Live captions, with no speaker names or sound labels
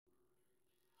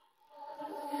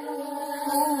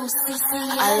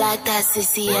I like that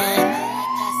CCN.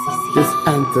 This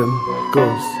anthem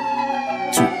goes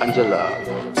to Angela.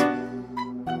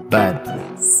 Bad.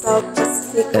 South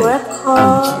Pacific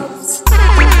Records.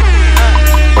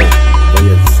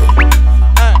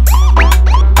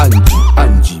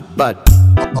 Angie, bad.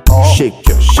 Shake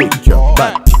your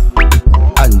body.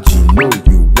 Angie, know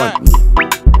you want me.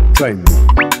 Try me.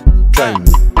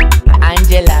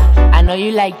 Angela, I know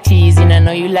you like teasing, I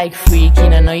know you like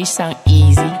freaking, I know you sound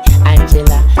easy.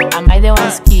 Angela, am I the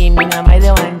one scheming, am I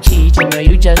the one cheating, or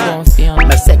you just don't feel me?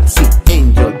 My sexy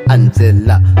angel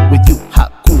Angela, with you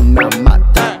hakuna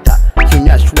matata.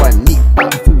 Kinyashwa nipa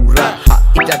furaha,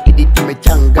 itakidi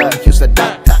tumechanga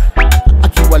kiusadaka.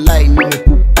 Akiwalai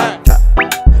nimekupata,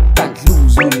 can't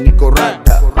lose you niko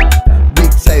rada.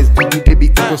 Big size baby baby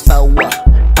uko sawa.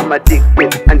 I'm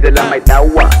addicted, Angela my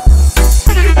dawa.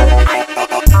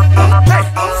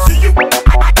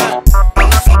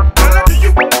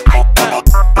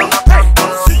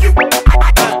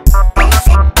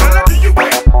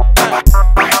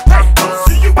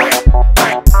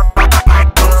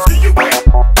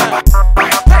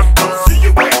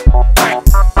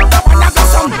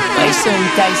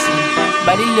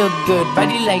 Body look good,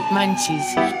 body like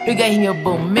munchies. Look at your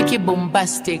boom, make it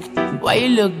bombastic. Why you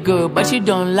look good, but you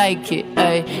don't like it?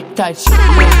 I touch it,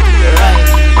 right.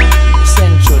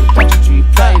 Central, 33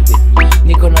 private.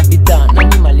 Niko na bidhaa, na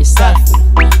nyumali safi.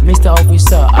 Mr.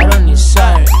 Officer, I don't need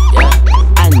sorry. Yeah.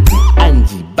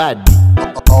 Angie, body.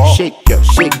 Shake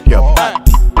your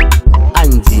body.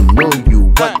 Angie, know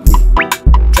you want me.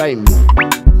 Try me.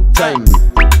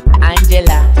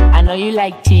 Angela, I know you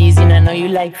like teasing, I know you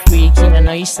like freaking, I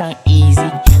know you sound easy.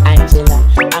 Angela,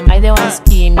 am I the one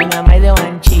scheming, am I the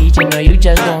one cheating, or you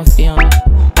just don't feel me?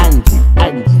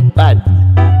 Angie, body.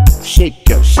 Shake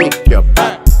your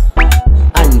body.